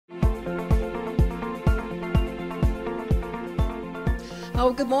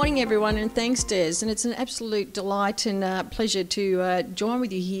Oh, good morning, everyone, and thanks, Des. And it's an absolute delight and pleasure to join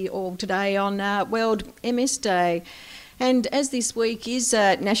with you here all today on World MS Day. And as this week is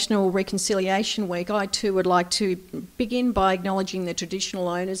National Reconciliation Week, I too would like to begin by acknowledging the traditional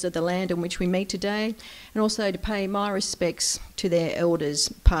owners of the land on which we meet today, and also to pay my respects to their elders,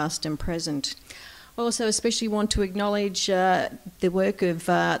 past and present. I also especially want to acknowledge the work of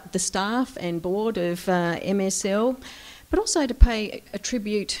the staff and board of MSL, but also to pay a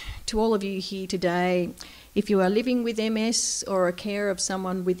tribute to all of you here today if you are living with MS or a carer of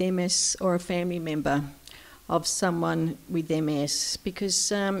someone with MS or a family member of someone with MS, because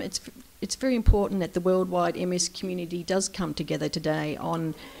it's very important that the worldwide MS community does come together today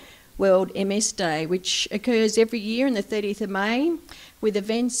on World MS Day, which occurs every year on the 30th of May, with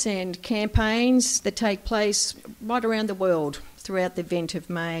events and campaigns that take place right around the world throughout the event of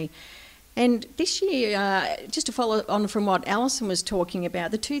May. And this year, just to follow on from what Alison was talking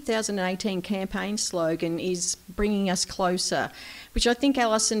about, the 2018 campaign slogan is bringing us closer, which I think,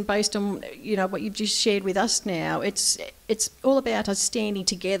 Alison, based on what you've just shared with us now, it's all about us standing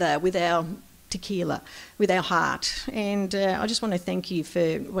together with our tequila, with our heart. And I just want to thank you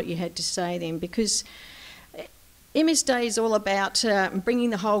for what you had to say then, because MS Day is all about bringing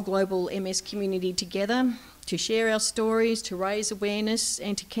the whole global MS community together, to share our stories, to raise awareness,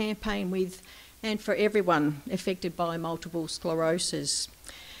 and to campaign with and for everyone affected by multiple sclerosis.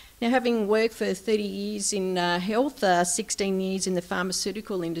 Now, having worked for 30 years in health, 16 years in the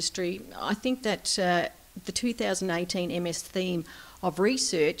pharmaceutical industry, I think that the 2018 MS theme of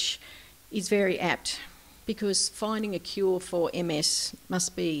research is very apt, because finding a cure for MS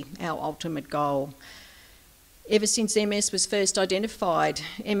must be our ultimate goal. Ever since MS was first identified,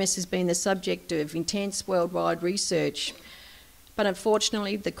 MS has been the subject of intense worldwide research, but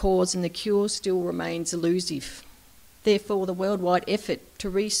unfortunately the cause and the cure still remains elusive. Therefore, the worldwide effort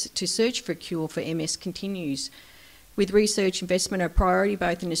to search for a cure for MS continues, with research investment a priority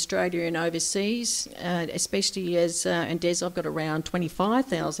both in Australia and overseas, especially as, and Des, I've got around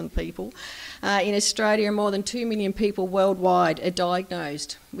 25,000 people in Australia, and more than 2 million people worldwide are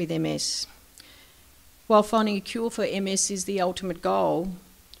diagnosed with MS. While finding a cure for MS is the ultimate goal,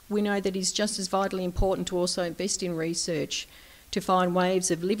 we know that it is just as vitally important to also invest in research to find ways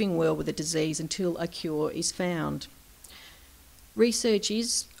of living well with the disease until a cure is found. Research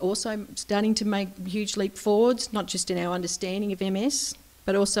is also starting to make huge leap forwards, not just in our understanding of MS,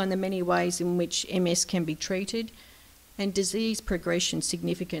 but also in the many ways in which MS can be treated and disease progression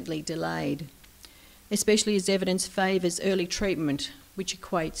significantly delayed, especially as evidence favours early treatment, which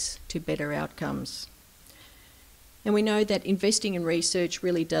equates to better outcomes. And we know that investing in research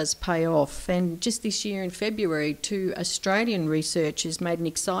really does pay off. And just this year in February, 2 Australian researchers made an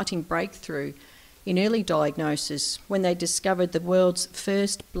exciting breakthrough in early diagnosis when they discovered the world's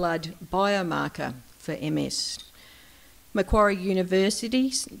first blood biomarker for MS. Macquarie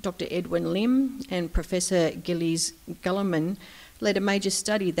University's Dr. Edwin Lim and Professor Gillies Gullerman led a major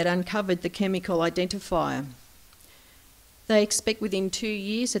study that uncovered the chemical identifier. They expect within 2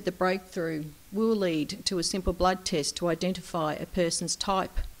 years that the breakthrough will lead to a simple blood test to identify a person's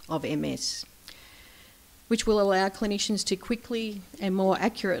type of MS, which will allow clinicians to quickly and more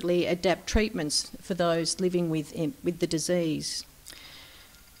accurately adapt treatments for those living with the disease.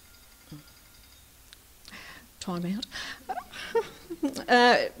 Time out.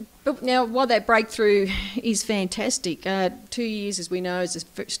 But now, while that breakthrough is fantastic, 2 years, as we know, is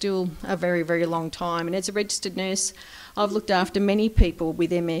still a very, very long time. And as a registered nurse, I've looked after many people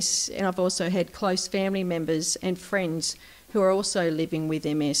with MS, and I've also had close family members and friends who are also living with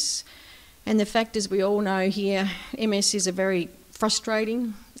MS. And the fact, as we all know here, MS is a very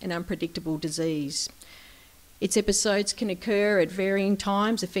frustrating and unpredictable disease. Its episodes can occur at varying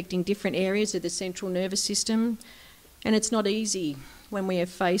times, affecting different areas of the central nervous system, and it's not easy when we are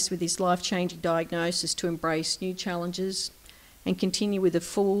faced with this life-changing diagnosis to embrace new challenges and continue with a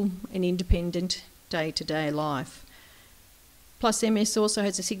full and independent day-to-day life. Plus, MS also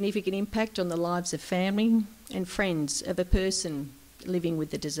has a significant impact on the lives of family and friends of a person living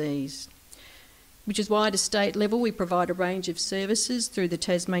with the disease, which is why at a state level we provide a range of services through the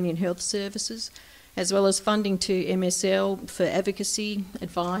Tasmanian Health Services, as well as funding to MSL for advocacy,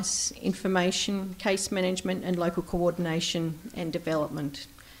 advice, information, case management and local coordination and development.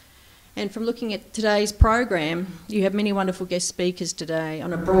 And from looking at today's program, you have many wonderful guest speakers today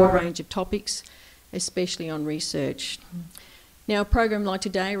on a broad range of topics, especially on research. Now, a program like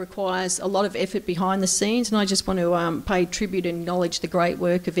today requires a lot of effort behind the scenes, and I just want to pay tribute and acknowledge the great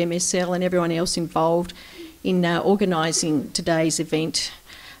work of MSL and everyone else involved in organising today's event.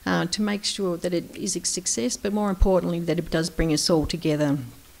 to make sure that it is a success, but more importantly that it does bring us all together.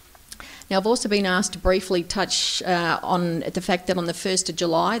 Now, I've also been asked to briefly touch on the fact that on the 1st of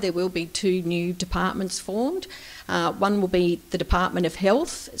July there will be 2 new departments formed. One will be the Department of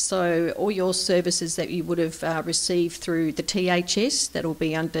Health, so all your services that you would have received through the THS, that will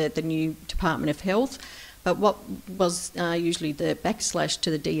be under the new Department of Health. But what was usually the backslash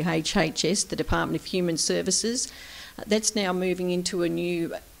to the DHHS, the Department of Human Services, that's now moving into a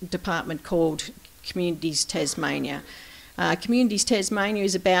new department called Communities Tasmania. Communities Tasmania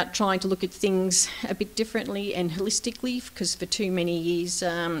is about trying to look at things a bit differently and holistically, because for too many years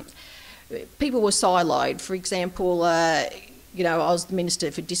people were siloed. For example, I was the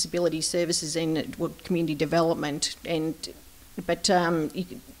Minister for Disability Services and Community Development, but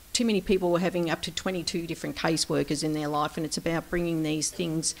too many people were having up to 22 different caseworkers in their life, and it's about bringing these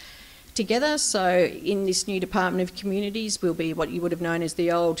things together. So in this new Department of Communities will be what you would have known as the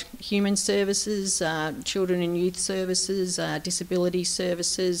old Human Services, Children and Youth Services, Disability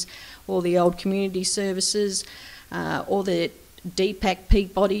Services, all the old Community Services, all the DPAC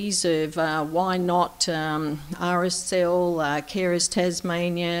peak bodies of Why Not, RSL, Carers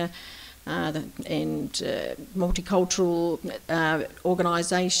Tasmania, and multicultural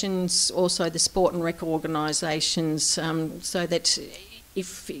organisations, also the sport and rec organisations, so that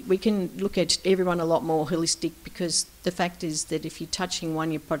if we can look at everyone a lot more holistic, because the fact is that if you're touching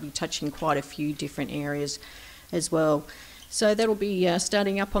one, you're probably touching quite a few different areas as well. So that'll be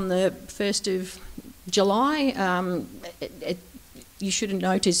starting up on the 1st of July. You shouldn't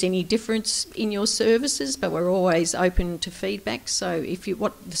notice any difference in your services, but we're always open to feedback. So if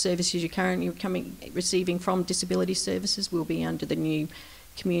what the services you're currently receiving from Disability Services will be under the new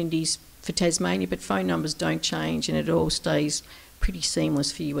Communities for Tasmania, but phone numbers don't change and it all stays pretty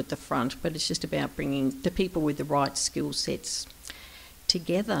seamless for you at the front. But it's just about bringing the people with the right skill sets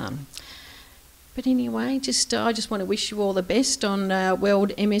together. But anyway, I just want to wish you all the best on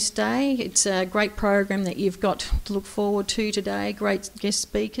World MS Day. It's a great program that you've got to look forward to today, great guest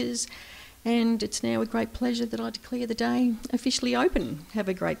speakers, and it's now a great pleasure that I declare the day officially open. Have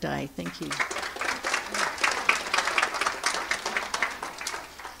a great day. Thank you.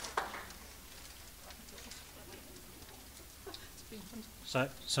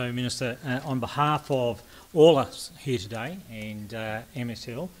 So Minister, on behalf of all us here today and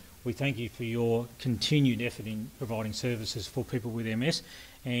MSL, we thank you for your continued effort in providing services for people with MS,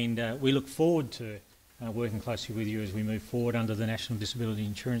 and we look forward to working closely with you as we move forward under the National Disability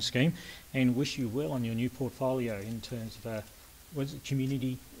Insurance Scheme, and wish you well on your new portfolio in terms of, what's it,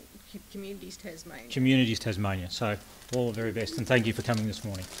 Communities Tasmania. Communities Tasmania. So all the very best, and thank you for coming this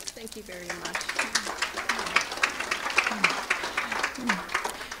morning. Thank you very much.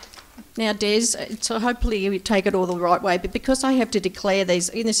 Now, Des, so hopefully you take it all the right way, but because I have to declare these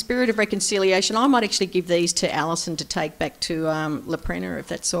in the spirit of reconciliation, I might actually give these to Alison to take back to La Prena, if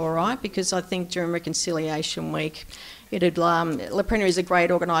that's all right, because I think during Reconciliation Week, La Prena is a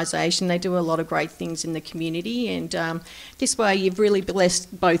great organisation. They do a lot of great things in the community, and this way you've really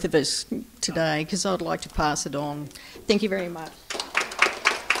blessed both of us today, because I'd like to pass it on. Thank you very much.